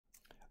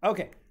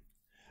Okay,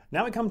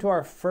 now we come to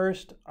our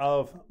first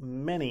of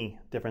many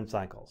different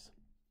cycles.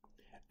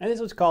 And this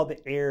is called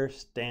the air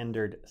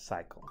standard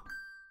cycle.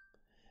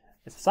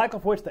 It's a cycle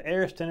for which the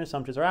air standard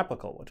assumptions are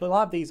applicable, which a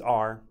lot of these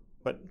are,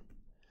 but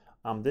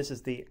this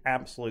is the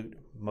absolute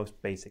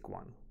most basic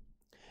one.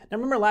 Now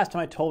remember last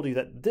time I told you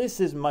that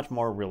this is much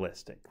more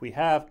realistic. We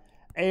have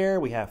air,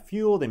 we have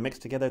fuel, they mix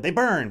together, they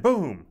burn,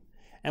 boom!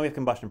 And we have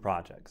combustion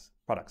products.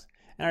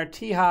 And our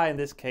T high in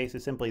this case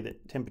is simply the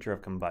temperature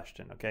of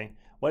combustion, okay?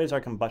 What is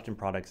our combustion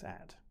products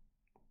at?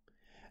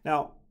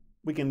 Now,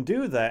 we can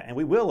do that, and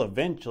we will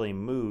eventually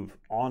move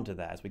on to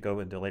that as we go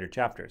into later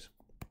chapters.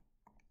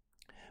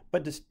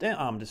 But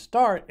to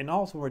start, and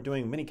also when we're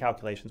doing many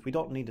calculations, we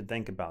don't need to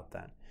think about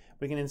that.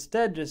 We can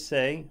instead just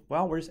say,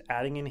 well, we're just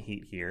adding in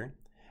heat here.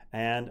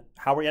 And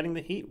how are we adding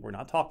the heat? We're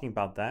not talking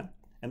about that.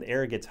 And the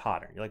air gets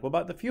hotter. You're like, what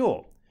about the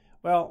fuel?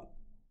 Well,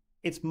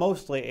 it's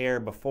mostly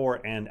air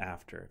before and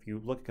after. If you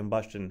look at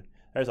combustion,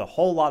 there's a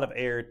whole lot of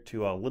air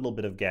to a little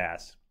bit of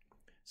gas.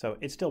 So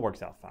it still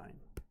works out fine.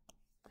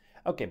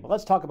 Okay, but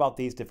let's talk about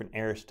these different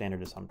air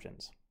standard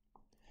assumptions.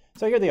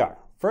 So here they are.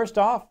 First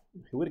off,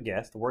 who would have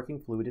guessed the working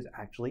fluid is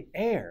actually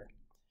air?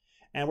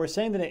 And we're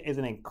saying that it is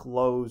in a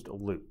closed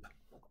loop.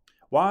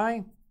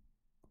 Why?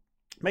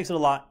 It makes it a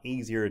lot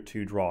easier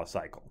to draw a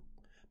cycle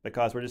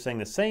because we're just saying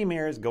the same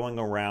air is going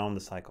around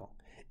the cycle.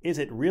 Is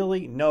it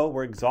really? No,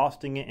 we're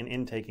exhausting it and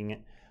intaking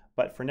it.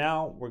 But for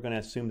now, we're going to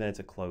assume that it's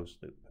a closed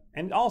loop.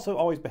 And it also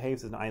always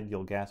behaves as an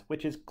ideal gas,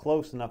 which is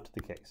close enough to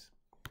the case.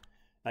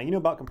 Now, you know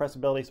about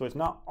compressibility, so it's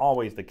not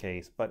always the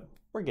case, but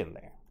we're getting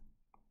there.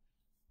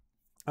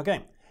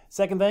 Okay,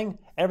 second thing,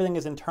 everything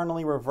is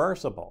internally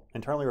reversible.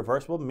 Internally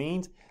reversible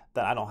means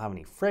that I don't have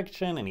any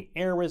friction, any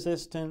air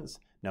resistance,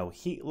 no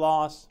heat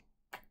loss.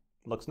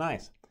 Looks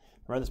nice.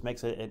 Remember, this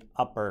makes it an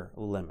upper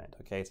limit,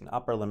 okay? It's an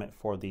upper limit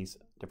for these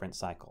different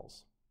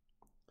cycles.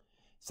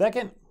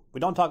 Second, we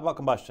don't talk about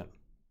combustion.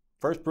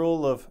 First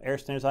rule of air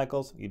standard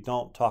cycles, you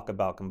don't talk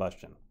about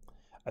combustion.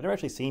 I've never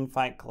actually seen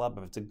Fight Club.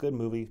 If it's a good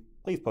movie,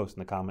 please post in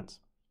the comments.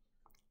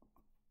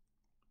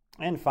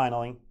 And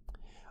finally,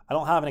 I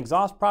don't have an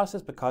exhaust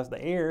process because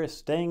the air is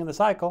staying in the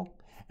cycle,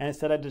 and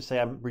instead I just say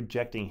I'm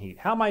rejecting heat.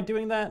 How am I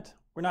doing that?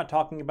 We're not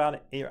talking about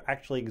it. You're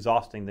actually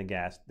exhausting the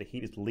gas. The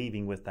heat is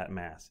leaving with that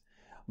mass.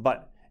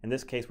 But in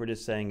this case, we're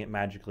just saying it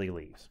magically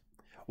leaves.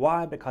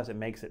 Why? Because it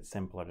makes it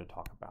simpler to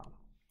talk about.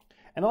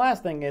 And the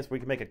last thing is we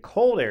can make a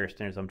cold air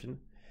standard assumption.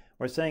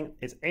 We're saying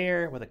it's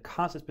air with a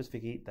constant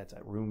specific heat that's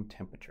at room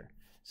temperature.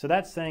 So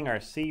that's saying our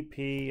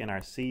CP and our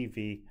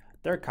CV,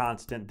 they're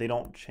constant. They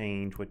don't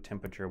change with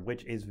temperature,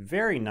 which is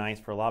very nice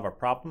for a lot of our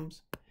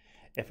problems.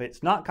 If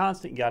it's not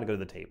constant, you got to go to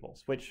the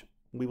tables, which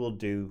we will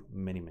do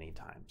many, many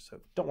times.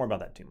 So don't worry about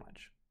that too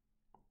much.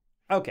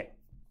 Okay.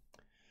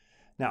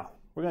 Now,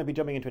 we're going to be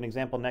jumping into an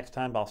example next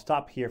time, but I'll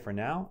stop here for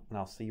now, and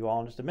I'll see you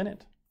all in just a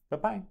minute.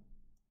 Bye-bye.